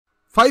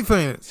Fight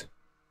fans,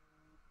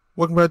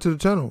 welcome back to the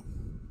channel.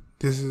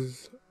 This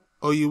is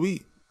OUE,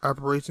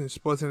 Operation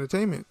Sports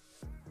Entertainment.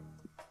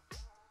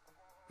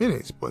 It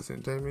ain't sports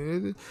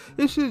entertainment.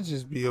 It should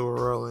just be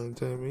overall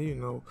entertainment. You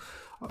know,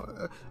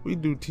 we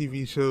do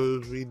TV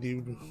shows, we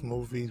do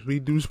movies, we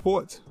do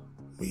sports,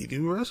 we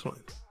do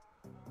wrestling.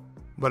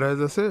 But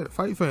as I said,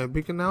 fight fan,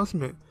 big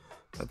announcement.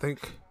 I think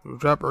it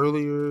dropped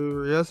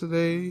earlier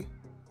yesterday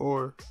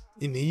or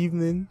in the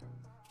evening.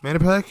 Manny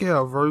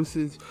Pacquiao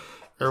versus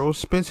Errol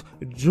Spence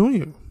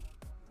Jr.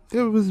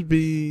 It was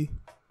be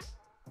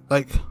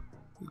like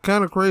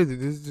kind of crazy.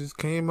 This just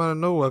came out of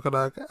nowhere.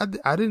 Cause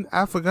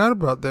I forgot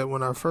about that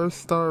when I first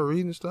started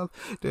reading stuff.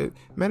 That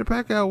Manny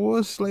Pacquiao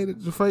was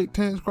slated to fight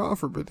Terrence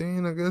Crawford, but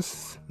then I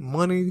guess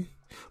money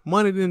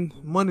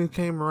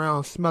came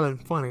around smelling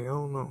funny. I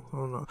don't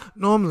know.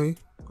 Normally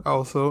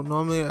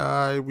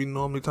we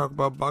normally talk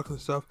about boxing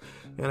stuff,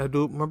 and I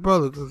do it with my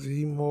brother because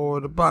he's more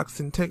the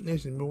boxing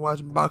technician. Been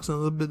watching boxing a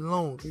little bit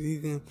longer. He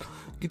can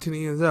get to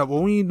the ins out. But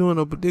we ain't doing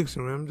no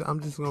prediction, man. I'm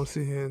just gonna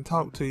sit here and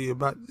talk to you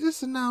about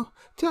this and now.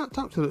 Tell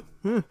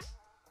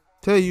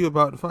you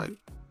about the fight,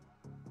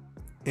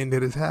 and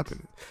that it's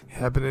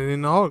happening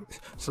in August.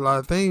 It's a lot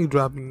of things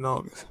dropping in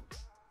August.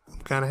 I'm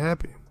kind of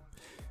happy.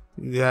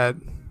 You got,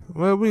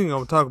 well, we ain't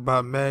gonna talk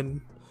about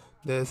Madden.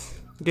 That's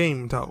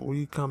game talk.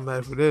 We come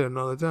back for that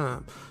another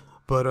time,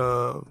 but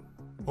on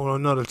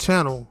another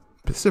channel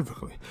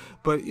specifically.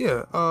 But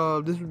yeah,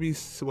 this would be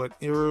what,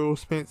 Errol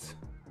Spence.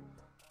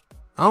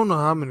 I don't know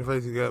how many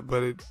fights he got,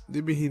 but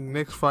it'd be his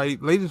next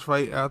fight, latest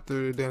fight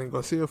after Danny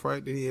Garcia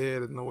fight that he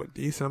had in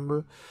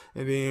December,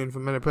 and then for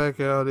Manny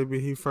Pacquiao, it'd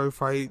be his first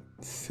fight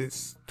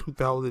since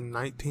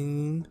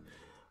 2019.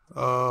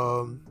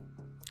 Going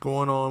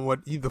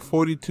on either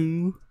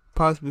 42,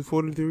 possibly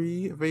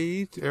 43 of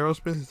age. Errol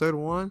Spence is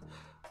 31.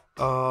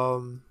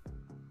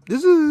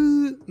 This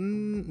is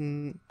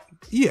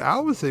yeah, I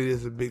would say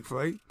this is a big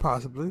fight,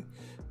 possibly,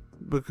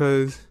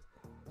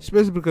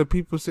 especially because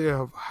people say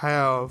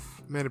have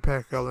Manny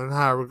Pacquiao in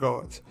high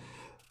regards.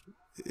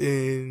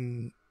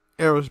 In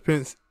Errol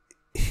Spence,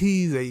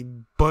 he's a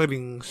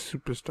budding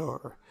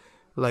superstar.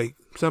 Like,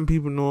 some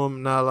people know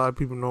him, not a lot of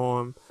people know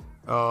him.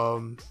 I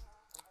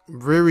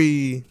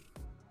really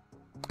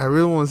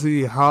want to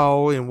see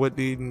how and what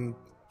they can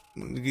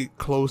get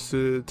close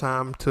to the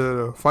time to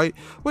the fight,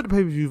 what the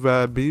pay-per-view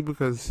vibe be,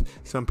 because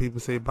some people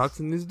say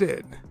boxing is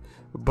dead.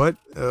 But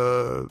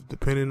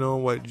depending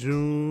on what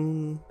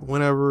June,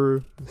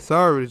 whenever,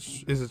 sorry,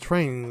 it's a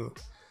train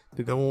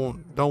that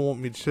don't want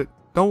me to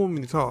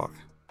talk,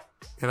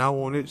 and I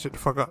want it to shut the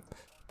fuck up,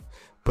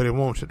 but it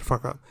won't shut the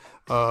fuck up.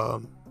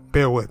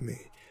 Bear with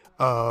me.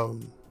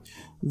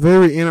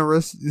 Very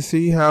interested to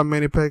see how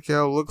Manny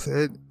Pacquiao looks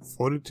at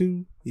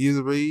 42 years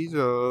of age.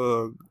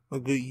 A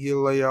good year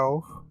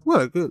layoff.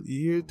 What a good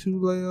year or two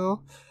layoff.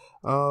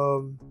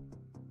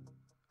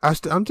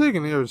 I'm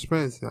taking Errol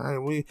Spence. I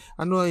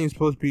know I ain't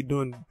supposed to be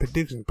doing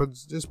predictions, but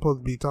it's just supposed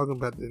to be talking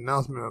about the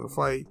announcement of the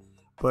fight.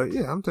 But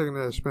yeah, I'm taking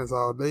Errol Spence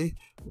all day.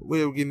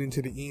 We'll get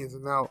into the ins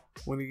and out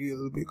when it gets a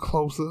little bit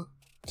closer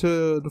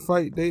to the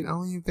fight date. I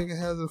don't even think it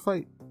has a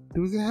fight.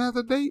 Does it have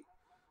a date?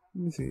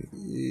 Let me see.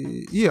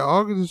 Yeah,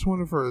 August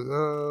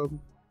 21st.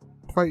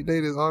 Fight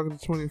date is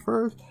August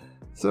 21st.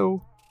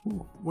 So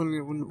when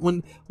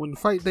the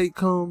fight date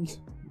comes,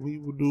 we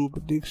will do a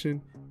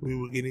prediction. We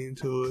will get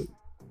into it.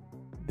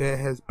 That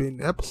has been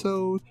the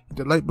episode. Hit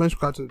the like button,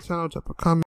 subscribe to the channel, drop a comment.